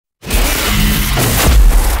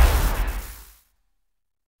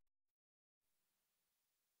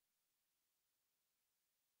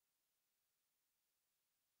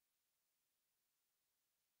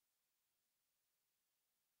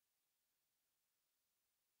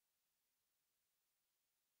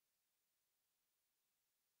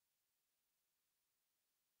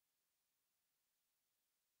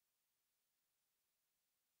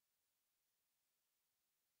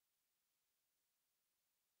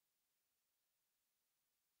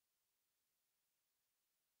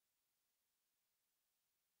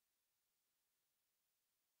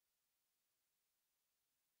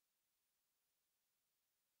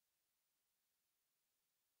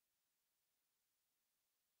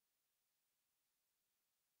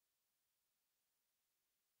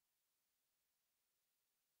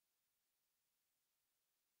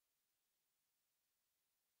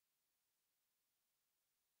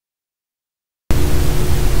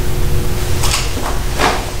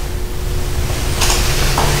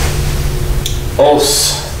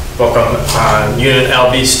Pulse. Welcome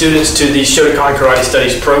UNLV students to the Shotokan Karate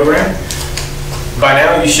Studies program. By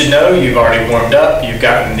now you should know you've already warmed up, you've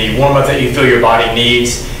gotten the warm-up that you feel your body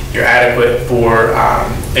needs, you're adequate for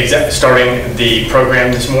starting the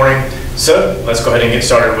program this morning. So let's go ahead and get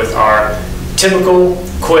started with our typical,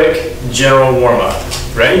 quick, general warm-up.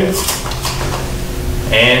 Ready?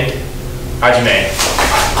 And Hajime.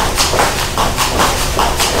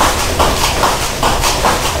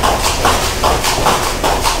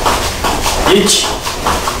 Ichi.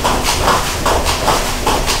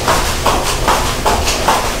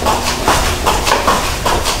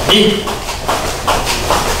 Ni.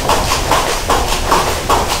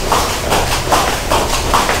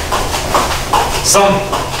 San.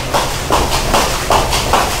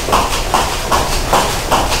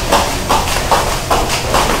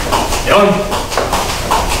 Yon.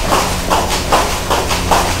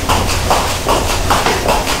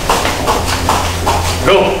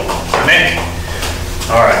 Go. Neck.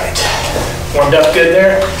 All right. Warmed up good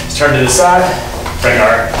there. Let's turn to the side. Bring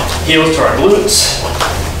our heels to our glutes.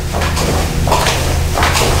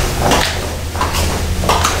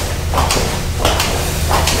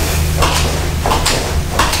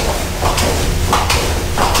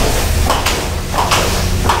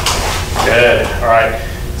 Good. All right.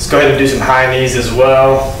 Let's go ahead and do some high knees as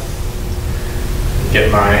well.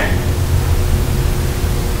 Get my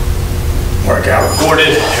workout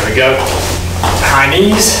recorded. Here we go. High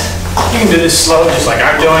knees. You can do this slow, just like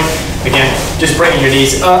I'm doing. Again, just bringing your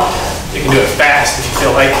knees up. You can do it fast if you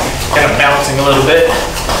feel like kind of bouncing a little bit,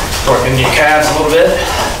 working your calves a little bit.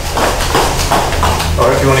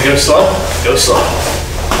 Or if you want to go slow, go slow.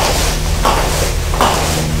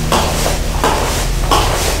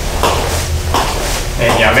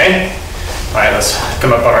 And yame. All right, let's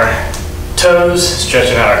come up on our toes,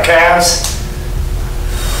 stretching out our calves.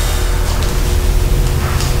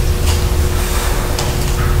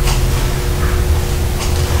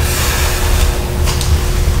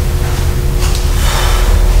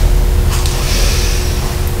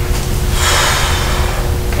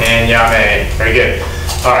 And yame. Very good.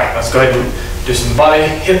 All right, let's go ahead and do some body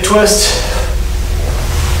hip twists.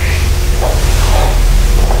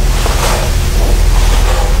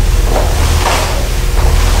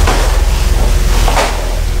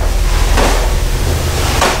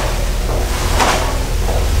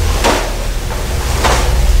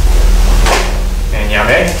 And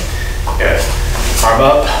yame. Good. Arm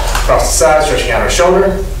up across the side, stretching out our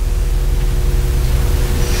shoulder.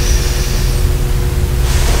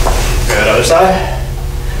 Good, other side.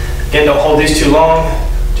 Again, don't hold these too long.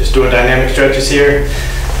 Just doing dynamic stretches here.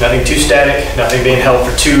 Nothing too static, nothing being held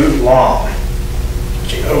for too long.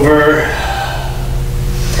 Switching over.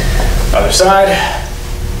 Other side.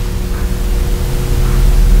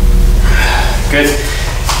 Good.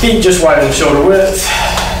 Feet just wider than shoulder width.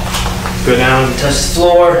 Go down and touch the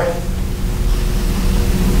floor.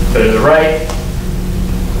 Go to the right.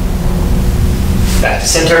 Back to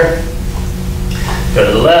center. Go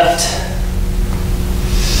to the left.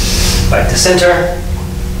 Back to center.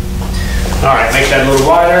 All right, make that a little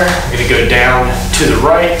wider. We're gonna go down to the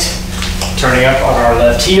right, turning up on our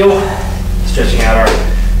left heel, stretching out our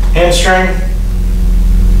hamstring.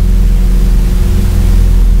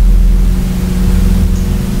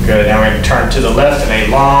 Good, now we're gonna turn to the left in a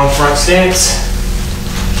long front stance.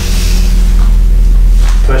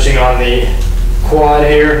 Pushing on the quad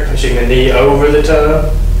here, pushing the knee over the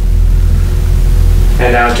toe.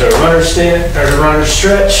 And down to a runner stand, or a runner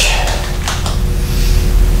stretch.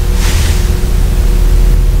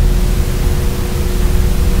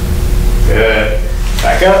 Good.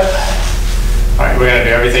 Back up. All right, we're gonna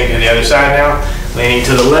do everything to the other side now. Leaning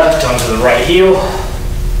to the left onto the right heel.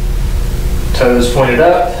 Toes pointed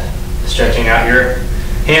up. Stretching out your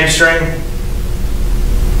hamstring.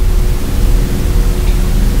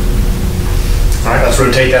 All right, let's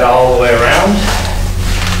rotate that all the way around.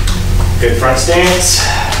 Good front stance.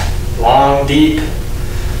 Long, deep.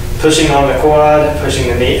 Pushing on the quad, pushing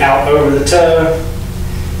the knee out over the toe.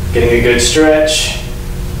 Getting a good stretch.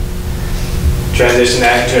 Transition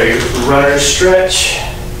that into a runner stretch.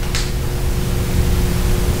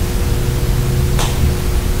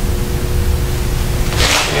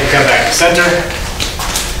 And come back to center.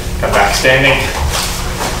 Come back standing.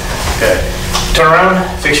 Good. Turn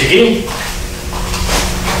around, fix your gi.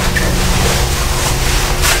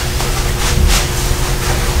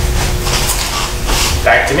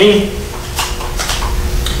 Back to me.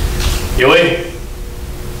 Yoi.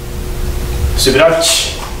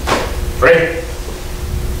 Subidachi. Break.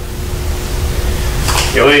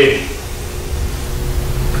 Yoi.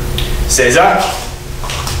 Seiza.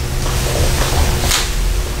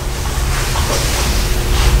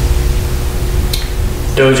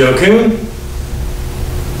 Dojo-kun.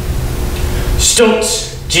 一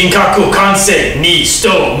つ、人格完成に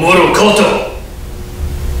ともること。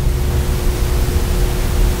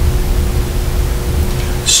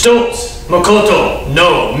一つ、誠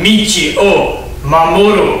の道を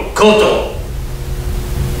守ること。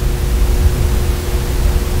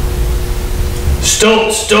一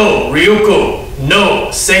つと力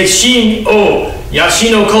の精神を養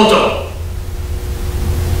うこと。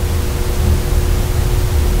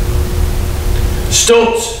一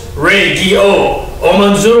つ、礼儀を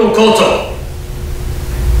重んずること。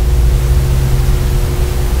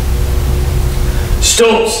一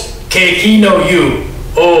つ、景気の湯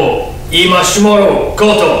を戒めるこ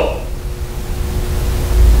と。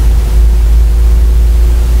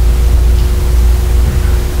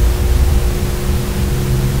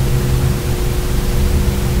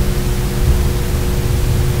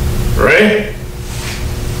Ready?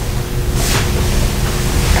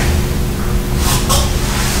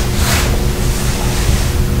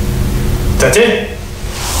 That's it.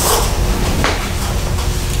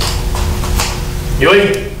 よい。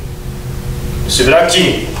すばらし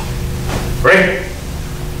い。Ready?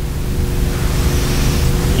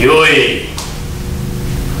 よい。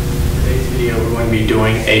Today's video we're going to be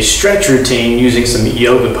doing a stretch routine using some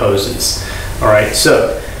yoga poses. Alright,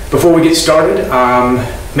 so before we get started,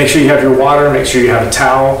 make sure you have your water, make sure you have a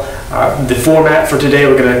towel. The format for today,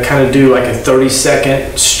 we're going to kind of do like a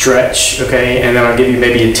 30-second stretch, okay? And then I'll give you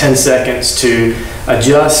maybe 10 seconds to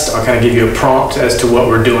adjust. I'll kind of give you a prompt as to what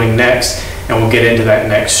we're doing next, and we'll get into that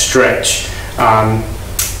next stretch.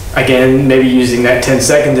 Again, maybe using that 10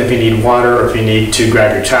 seconds if you need water or if you need to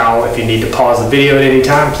grab your towel. If you need to pause the video at any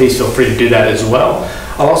time, please feel free to do that as well.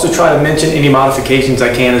 I'll also try to mention any modifications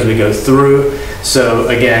I can as we go through. So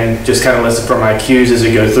again, just kind of listen for my cues as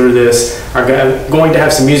we go through this. I'm going to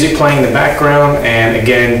have some music playing in the background, and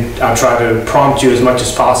again, I'll try to prompt you as much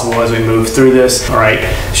as possible as we move through this. All right,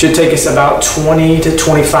 should take us about 20 to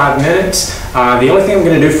 25 minutes. The only thing I'm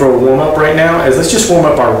going to do for a warm-up right now is let's just warm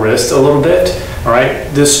up our wrist a little bit. All right,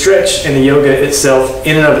 the stretch and the yoga itself,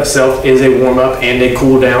 in and of itself, is a warm-up and a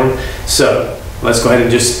cool-down. So let's go ahead and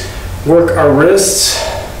just work our wrists,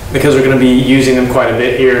 because we're going to be using them quite a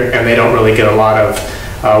bit here, and they don't really get a lot of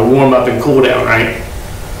warm up and cool down, right?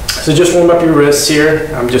 So just warm up your wrists here.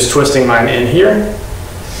 I'm just twisting mine in here.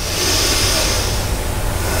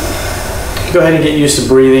 Go ahead and get used to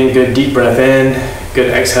breathing. Good deep breath in, good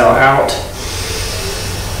exhale out.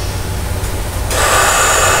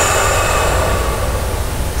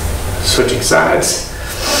 Switching sides.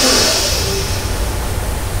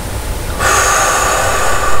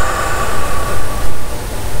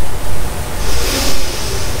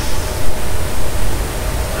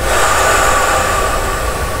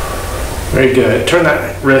 Very good. Turn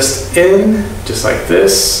that wrist in, just like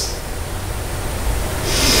this.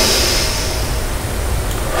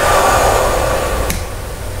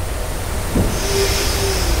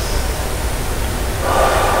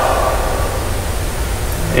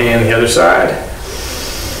 And the other side.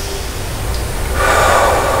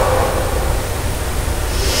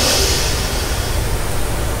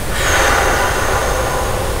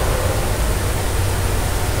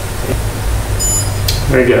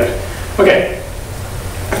 Very good. Okay,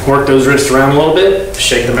 work those wrists around a little bit,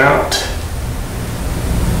 shake them out.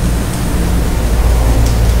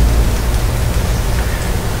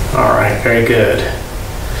 All right, very good.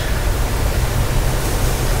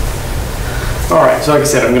 All right, so like I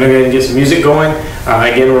said, I'm gonna go ahead and get some music going.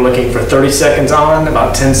 Again, we're looking for 30 seconds on,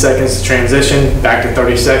 about 10 seconds to transition, back to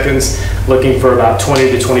 30 seconds, looking for about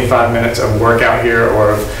 20 to 25 minutes of workout here,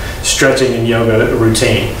 or of stretching and yoga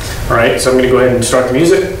routine. All right, so I'm gonna go ahead and start the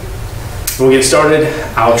music. We'll get started.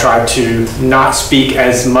 I'll try to not speak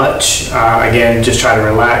as much. Again, just try to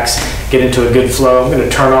relax, get into a good flow. I'm going to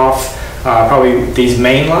turn off probably these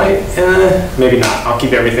main light. Maybe not. I'll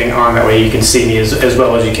keep everything on. That way you can see me as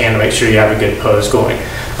well as you can to make sure you have a good pose going.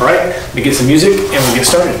 All right, let me get some music and we'll get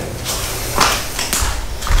started.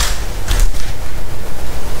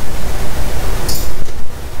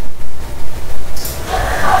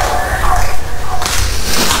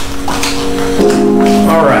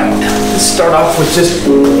 Start off with just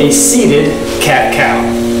a seated cat-cow,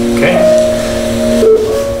 okay?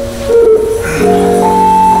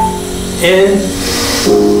 In,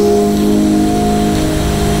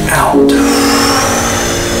 out.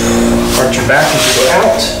 Arch your back as you go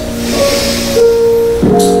out.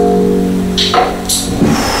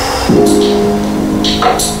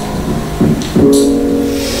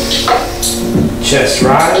 Chest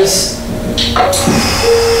rise.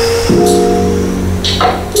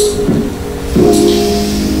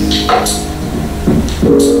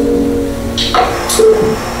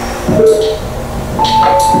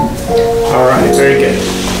 All right, very good.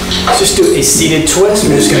 Let's just do a seated twist.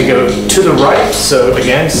 We're just going to go to the right. So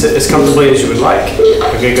again, sit as comfortably as you would like.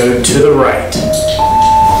 We're going to go to the right.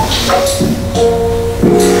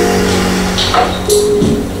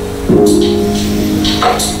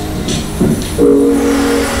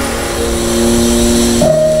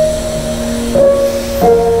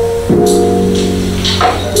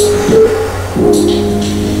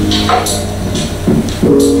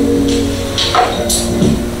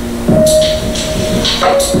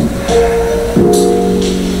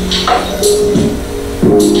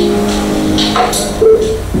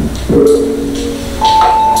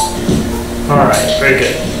 Alright, very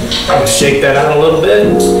good. I'm going to shake that out a little bit.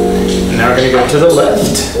 And now we're going to go to the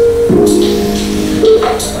left.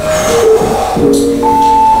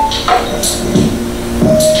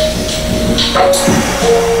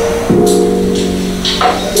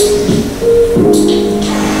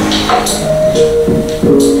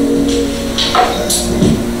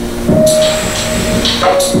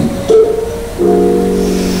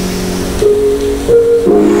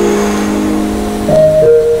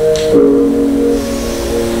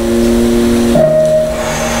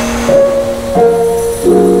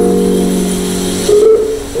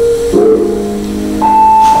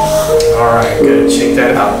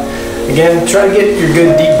 Again, try to get your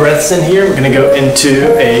good deep breaths in here. We're going to go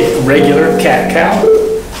into a regular cat-cow.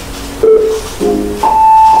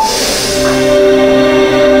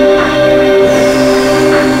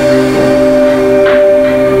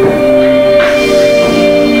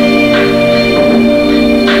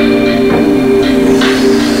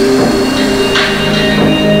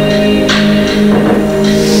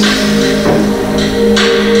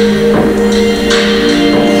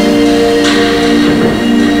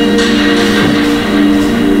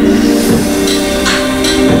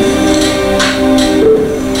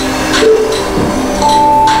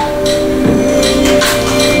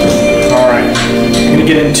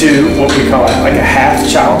 Into what we call like a half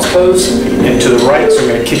child's pose, and to the right, so I'm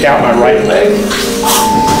going to kick out my right leg.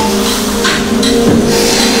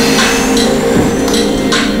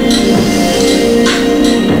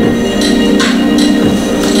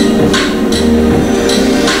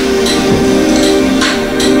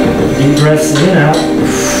 Deep breaths in and out.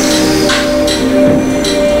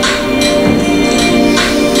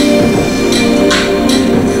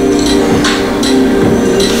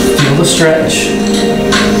 Feel the stretch.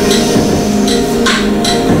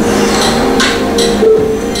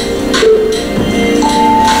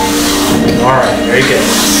 Alright, very good.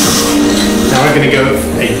 Now we're going to go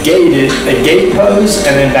a gate pose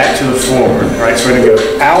and then back to the forward. Alright, so we're going to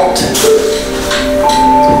go out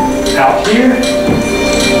here,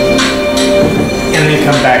 and then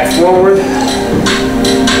come back forward,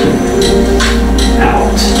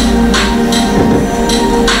 out,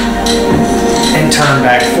 and turn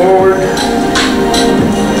back forward.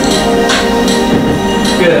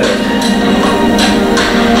 Good.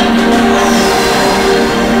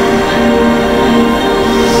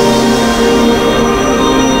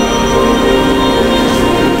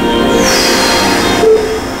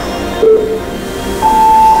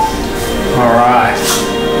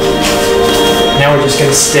 Going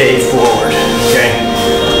to stay forward, okay?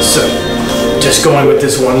 So, just going with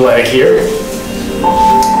this one leg here.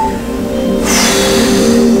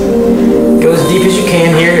 Go as deep as you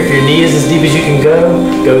can here. If your knee is as deep as you can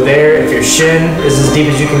go there. If your shin is as deep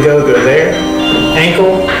as you can go there.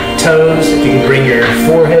 Ankle, toes, if you can bring your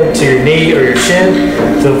forehead to your knee or your shin,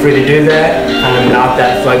 feel free to do that. I'm not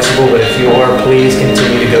that flexible, but if you are, please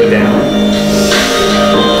continue to go down.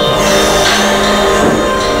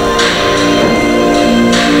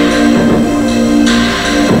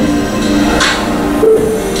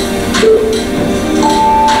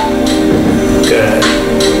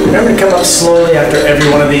 Remember to come up slowly after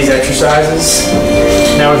every one of these exercises.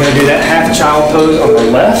 Now we're going to do that half child pose on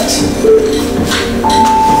the left.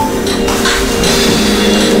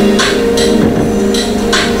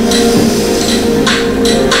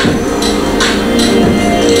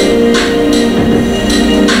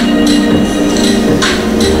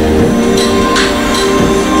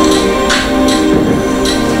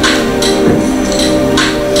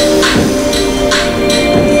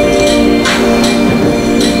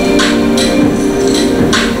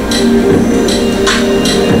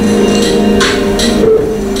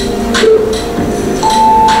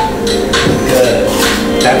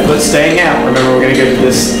 Staying out. Remember, we're going to go to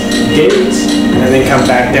this gate and then come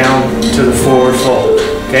back down to the forward fold.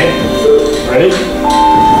 Okay? Ready?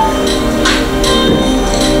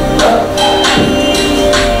 Up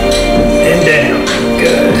and down.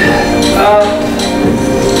 Good.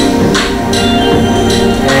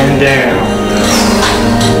 down.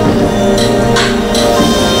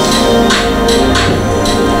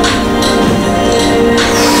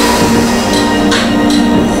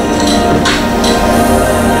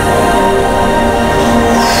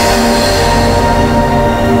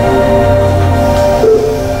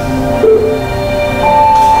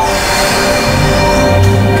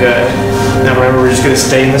 Going to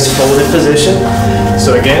stay in this folded position.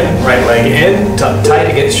 So again, right leg in, tuck tight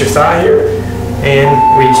against your thigh here, and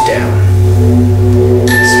reach down.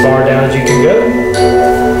 As far down as you can go.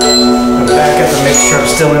 And back up and make sure I'm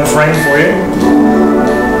still in frame for you.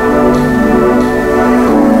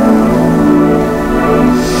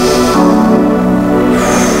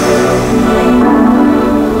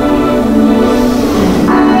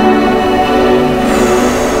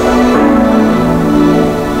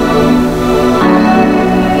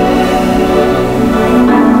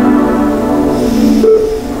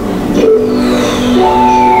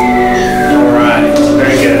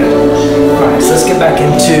 Back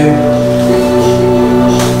into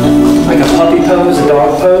like a puppy pose, a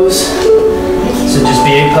dog pose. So just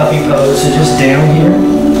be a puppy pose, so just down here.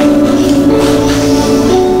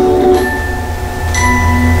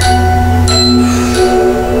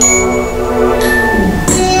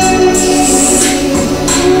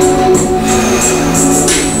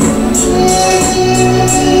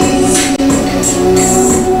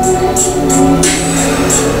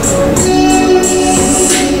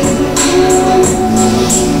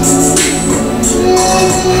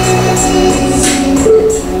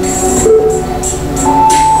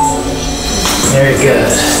 Very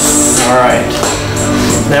good. All right.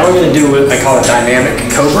 Now we're going to do what I call a dynamic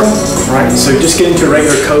cobra. Right. So just get into a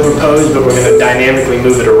regular cobra pose, but we're going to dynamically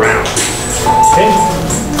move it around. Okay.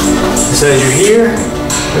 So as you're here,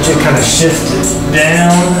 we're just kind of shift it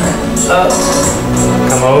down, up,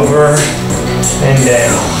 come over, and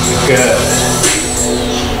down. Good.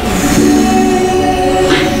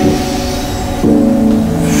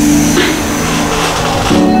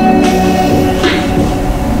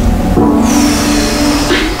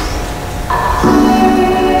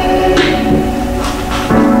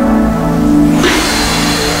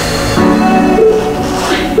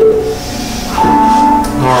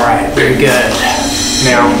 Very good.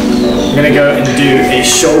 Now, I'm going to go and do a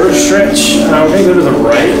shoulder stretch. We're going to go to the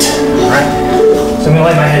right. Alright. So I'm going to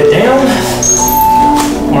lay my head down,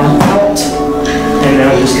 arm out, and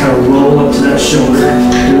now just kind of roll up to that shoulder.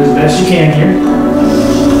 Do as best you can here.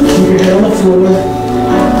 Keep your head on the floor.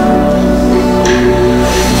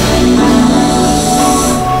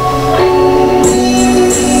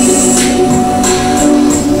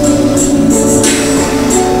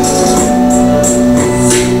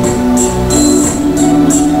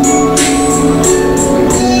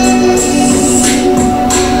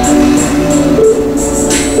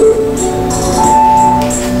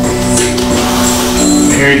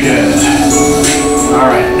 Very good. All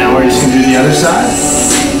right, now we're just going to do the other side.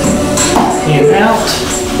 Hand out.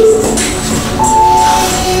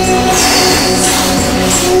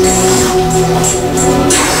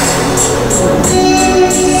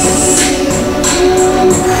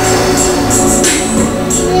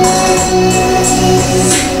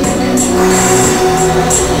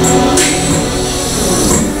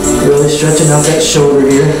 Really stretching out that shoulder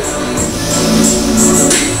here.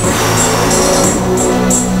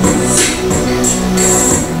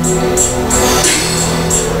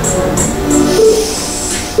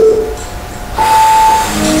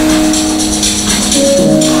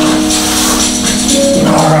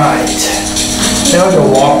 Now we're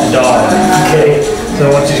going to walk the dog, okay? So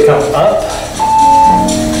I want you to come up,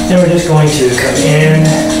 and we're just going to come in,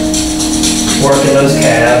 working those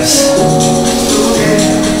calves.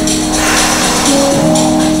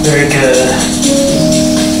 Very good.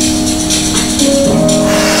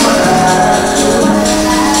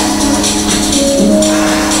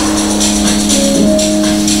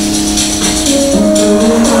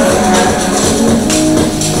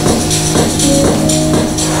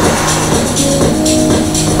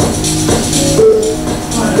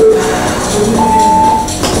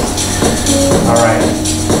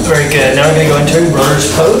 Good. Now we're going to go into a runner's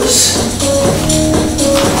pose.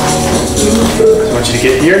 I want you to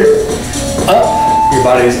get here, up, your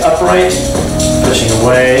body is upright, pushing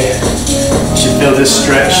away. You should feel this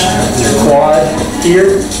stretch in your quad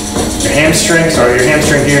here, your hamstring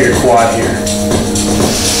here, your quad here.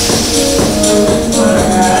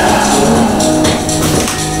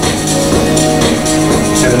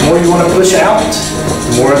 And the more you want to push out,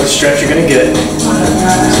 the more of the stretch you're going to get.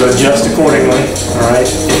 So adjust accordingly, all right?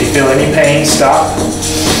 If you feel any pain, stop.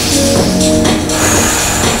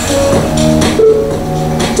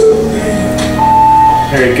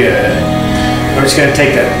 Very good. We're just going to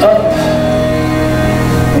take that up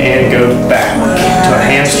and go back to a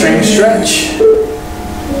hamstring stretch.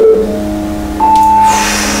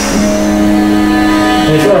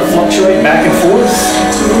 And if you want to fluctuate back and forth,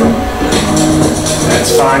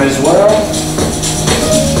 that's fine as well.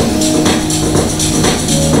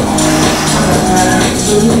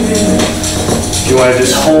 If you want to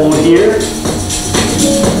just hold here,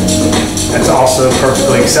 that's also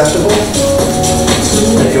perfectly acceptable.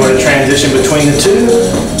 If you want to transition between the two,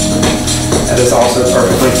 that is also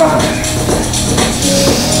perfectly fine.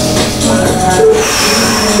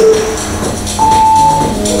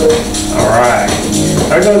 Alright.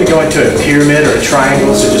 Now we're going to go into a pyramid or a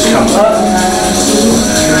triangle, so just come up.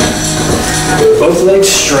 Both legs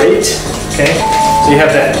straight, okay? So you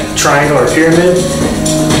have that triangle or pyramid.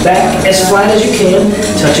 Back as flat as you can,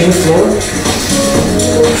 touching the floor.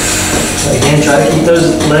 Again, try to keep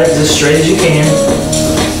those legs as straight as you can.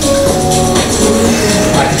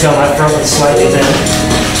 I can tell my front is slightly bent.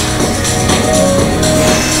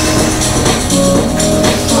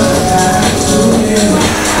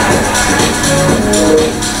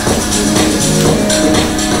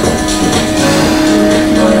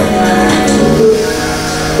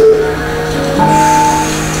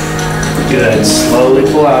 Good. Slowly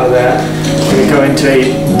pull out of that. We're going to go into a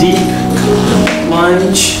deep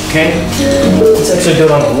lunge. Okay. Let's actually do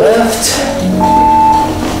it on the left.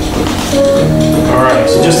 Alright,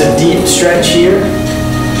 so just a deep stretch here.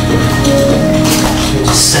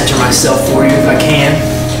 Just center myself for you if I can.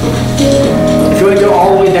 If you want to go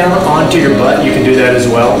all the way down onto your butt, you can do that as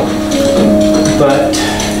well. But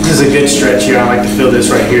this is a good stretch here. I like to feel this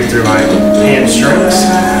right here through my hamstrings.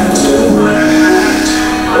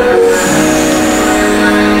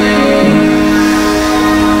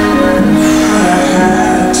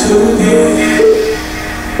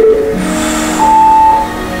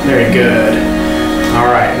 Very good.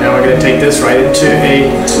 Alright, now we're going to take this right into a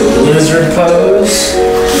lizard pose.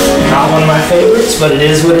 Not one of my favorites, but it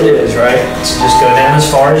is what it is, right? So just go down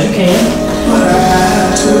as far as you can.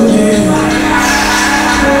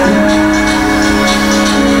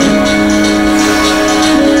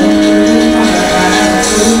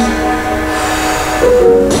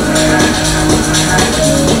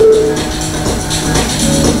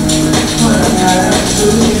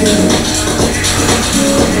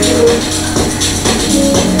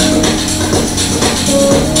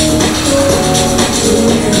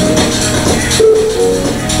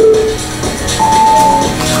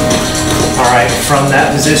 From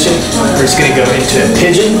that position, we're just going to go into a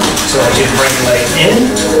pigeon, so I can bring the leg in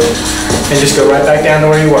and just go right back down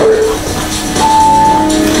to where you were.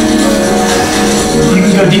 You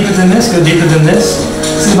can go deeper than this, go deeper than this.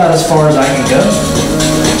 This is about as far as I can go.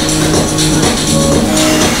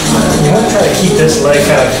 You want to try to keep this leg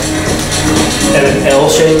kind of at an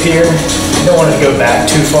L shape here. You don't want it to go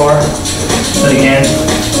back too far. But again,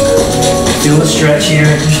 feel the stretch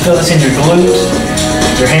here. Just feel this in your glute,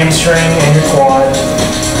 your hamstring, and your quad.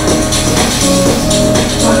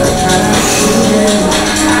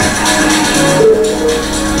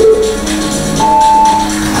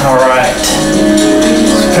 Alright.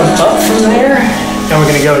 So come up from there, and we're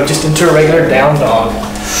going to go just into a regular down dog.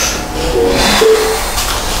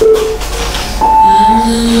 I'm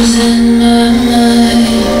losing my mind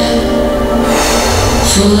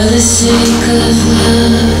for the sake of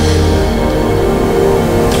love.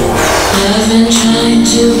 I've been trying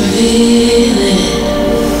to reveal it,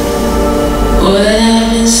 what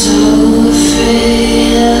I've been so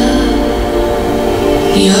afraid of.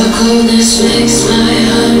 Your coldness makes my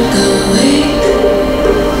heart go weak,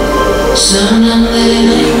 so I'm that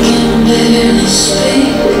I can barely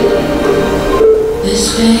speak. This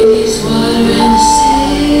baby's water in the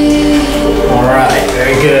sea. Alright,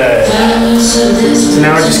 very good. So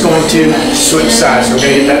now we're just going to switch sides. So we're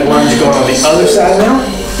going to get that lunge going on the other side now.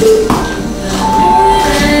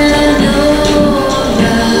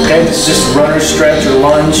 Okay, this is just a runner stretch or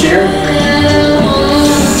lunge here.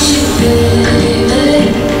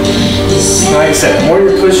 Like I said, the more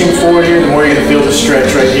you're pushing forward here, the more you're going to feel the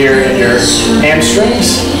stretch right here in your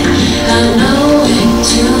hamstrings.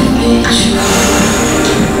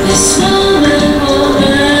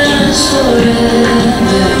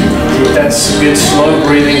 Keep that good slow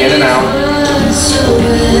breathing in and out.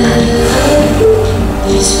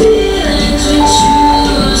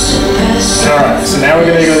 Alright, so now we're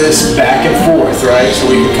going to go this back and forth, right? So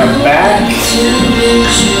we can come back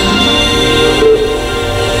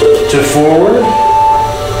to forward.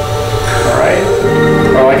 Alright.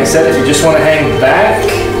 Or like I said, if you just want to hang back,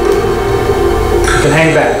 you can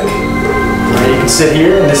hang back. Alright, you can sit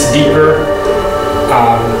here in this deeper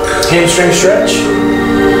hamstring stretch.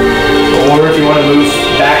 Or if you want to move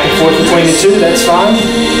back and forth between the two, that's fine.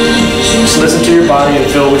 Just listen to your body and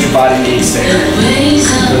feel what your body needs there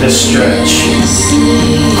for this stretch.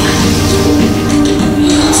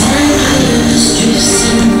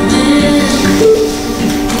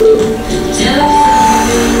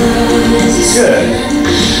 Good.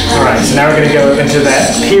 All right, so now we're going to go up into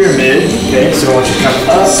that pyramid. Okay, so I want you to come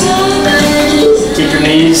up, keep your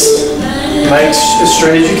knees, legs as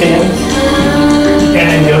straight as you can, and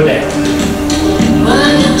then go down.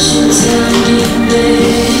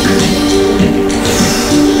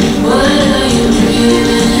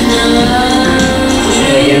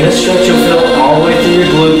 And again, this stretch you'll feel all the way through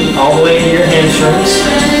your glute, all the way into your hamstrings,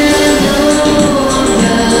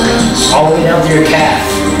 all the way down through your calf.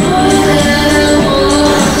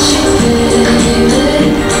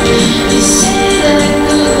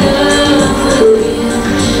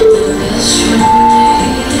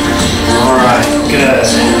 Alright, good.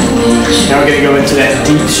 Now we're going to go into that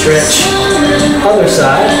deep stretch. Other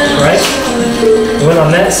side, right? Went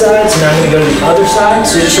on that side, so now I'm going to go to the other side.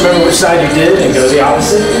 So just remember which side you did and go the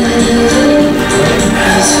opposite.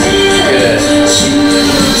 Good.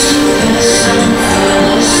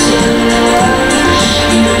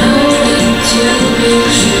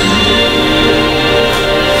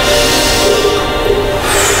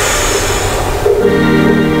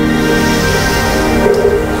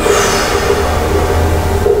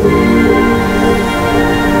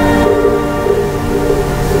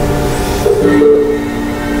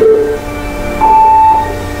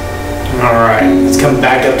 Alright, let's come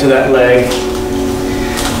back up to that leg.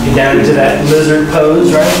 Get down into that lizard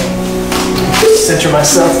pose, right? Center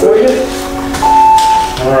myself for you.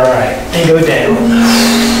 Alright, and go down.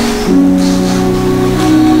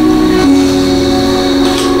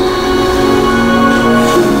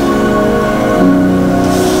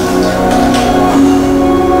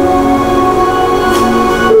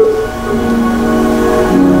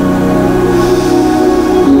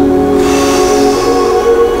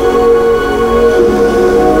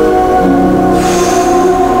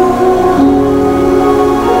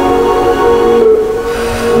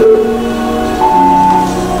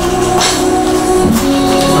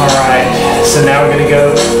 So now we're going to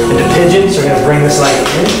go into pigeons. We're going to bring this leg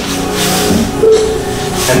in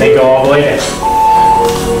and then go all the way down.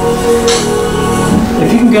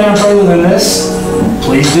 If you can get on further than this,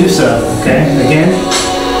 please do so, okay? Again,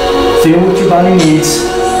 feel what your body needs.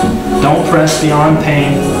 Don't press beyond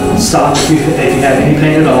pain. Stop if you have any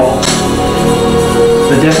pain at all.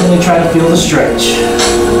 But definitely try to feel the stretch.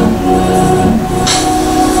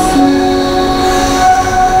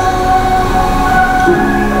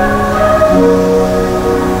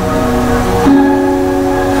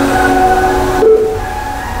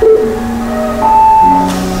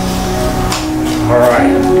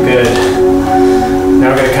 Alright, good. Now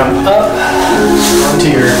we're going to come up onto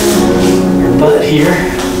your butt here.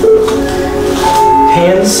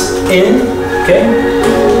 Hands in, okay?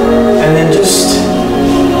 And then just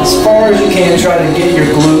as far as you can, try to get your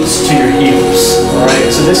glutes to your heels.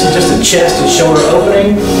 Alright, so this is just a chest and shoulder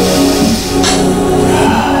opening.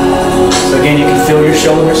 So again, you can feel your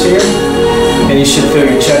shoulders here, and you should feel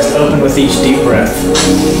your chest open with each deep breath.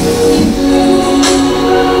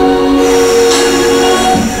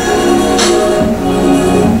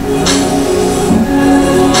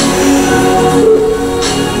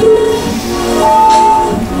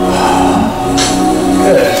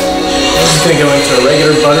 Going to go into a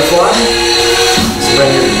regular butterfly. So bring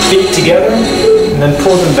your feet together and then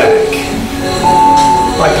pull them back.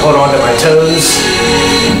 I like to hold on to my toes.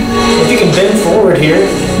 If you can bend forward here,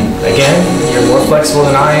 again, you're more flexible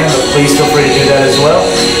than I am, but please feel free to do that as well.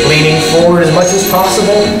 Leaning forward as much as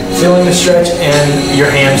possible, feeling the stretch in your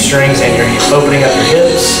hamstrings and you're opening up your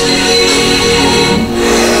hips.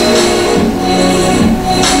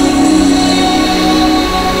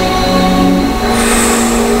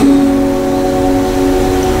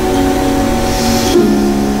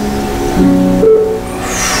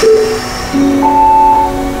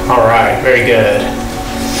 Alright, very good.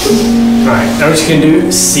 Alright, now we're just going to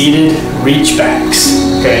do seated reach backs.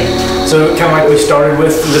 Okay, so kind of like we started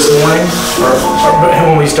with this morning, or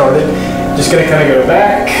when we started, just going to kind of go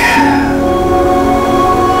back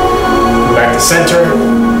to center,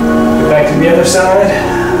 go back to the other side,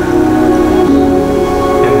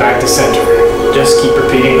 and back to center. Just keep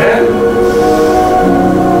repeating that.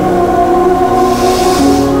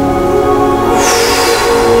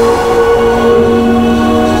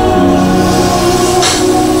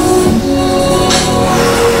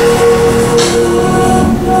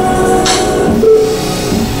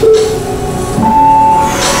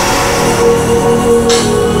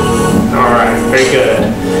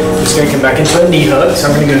 come back into a knee hug. So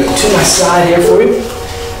I'm going to go to my side here for you,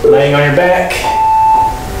 laying on your back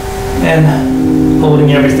and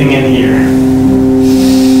holding everything in here.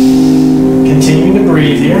 Continuing to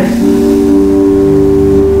breathe here.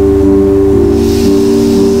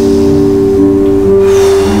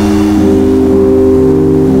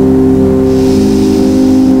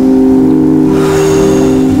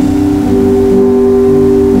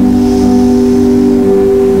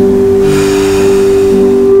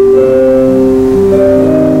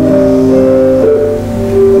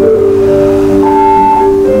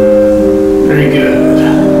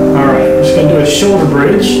 Shoulder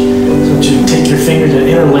bridge. So I want you to take your fingers and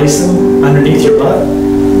interlace them underneath your butt.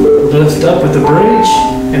 Lift up with the bridge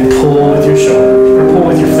and pull with your shoulders, or pull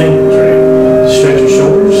with your fingers, right? Stretch your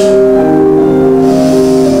shoulders.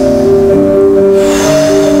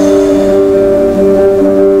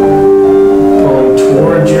 Pulling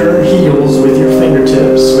toward your heels with your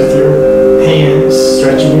fingertips, with your hands,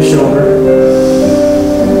 stretching your shoulder.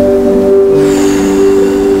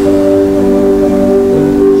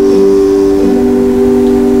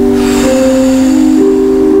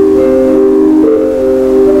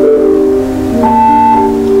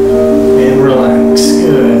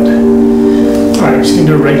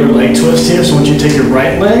 Do a regular leg twist here. So I want you to take your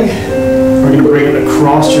right leg, we're going to bring it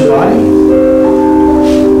across your body.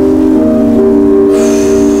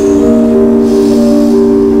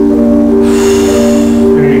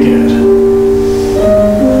 Very good. You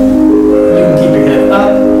can keep your head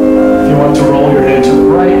up. If you want to roll your head to the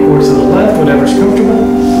right or to the left, whatever's comfortable.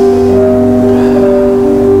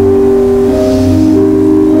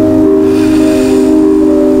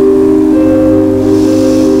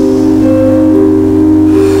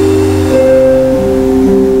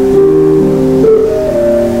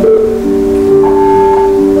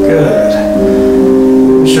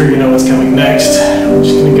 Next, we're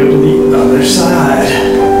just going to go to the other side.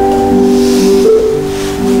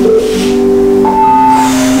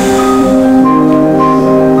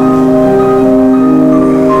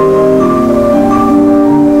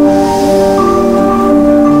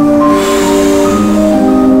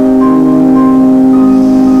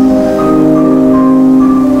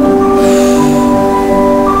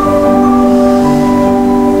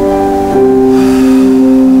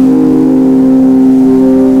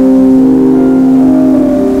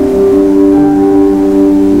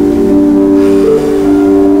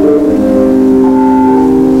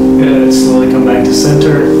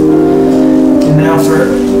 Center. And now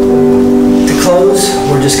to close,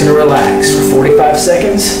 we're just going to relax for 45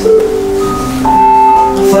 seconds.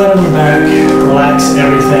 Flat on your back, relax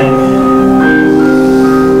everything.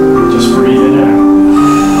 Just breathe it out.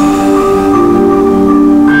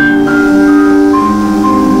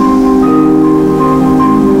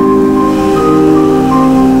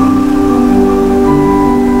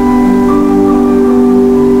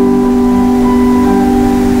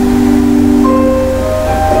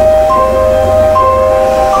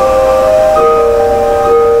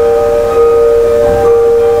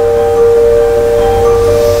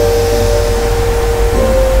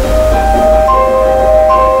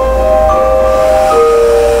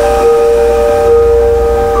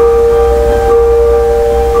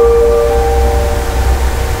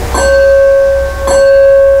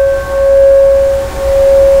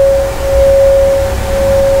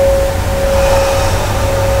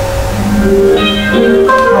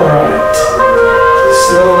 Alright,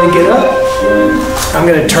 slowly get up. I'm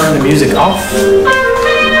going to turn the music off.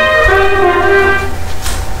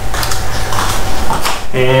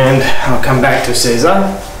 And I'll come back to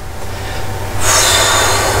César.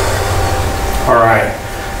 Alright,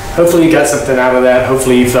 hopefully you got something out of that.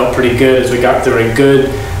 Hopefully you felt pretty good as we got through a good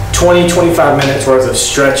 20-25 minutes worth of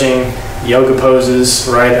stretching, yoga poses,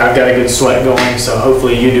 right? I've got a good sweat going, so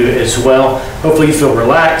hopefully you do it as well. Hopefully you feel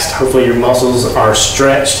relaxed. Hopefully your muscles are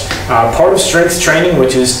stretched. Part of strength training,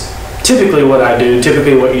 which is typically what I do,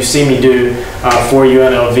 typically what you see me do for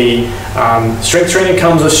UNLV, strength training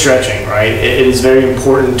comes with stretching, right? It is very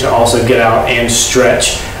important to also get out and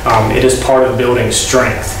stretch. It is part of building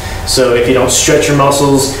strength. So if you don't stretch your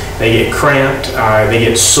muscles, they get cramped, they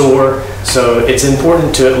get sore. So it's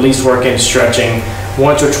important to at least work in stretching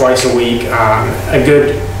once or twice a week, a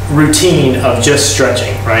good routine of just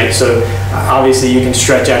stretching, right? So obviously you can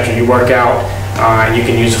stretch after you work out, you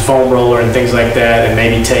can use a foam roller and things like that, and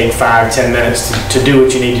maybe take 5-10 minutes to do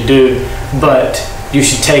what you need to do, but you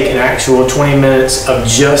should take an actual 20 minutes of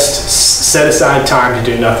just set aside time to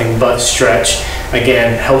do nothing but stretch.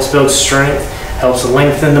 Again, helps build strength, helps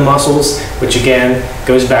lengthen the muscles, which again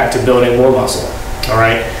goes back to building more muscle. All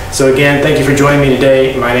right, so again, thank you for joining me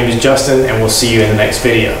today. My name is Justin, and we'll see you in the next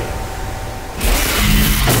video.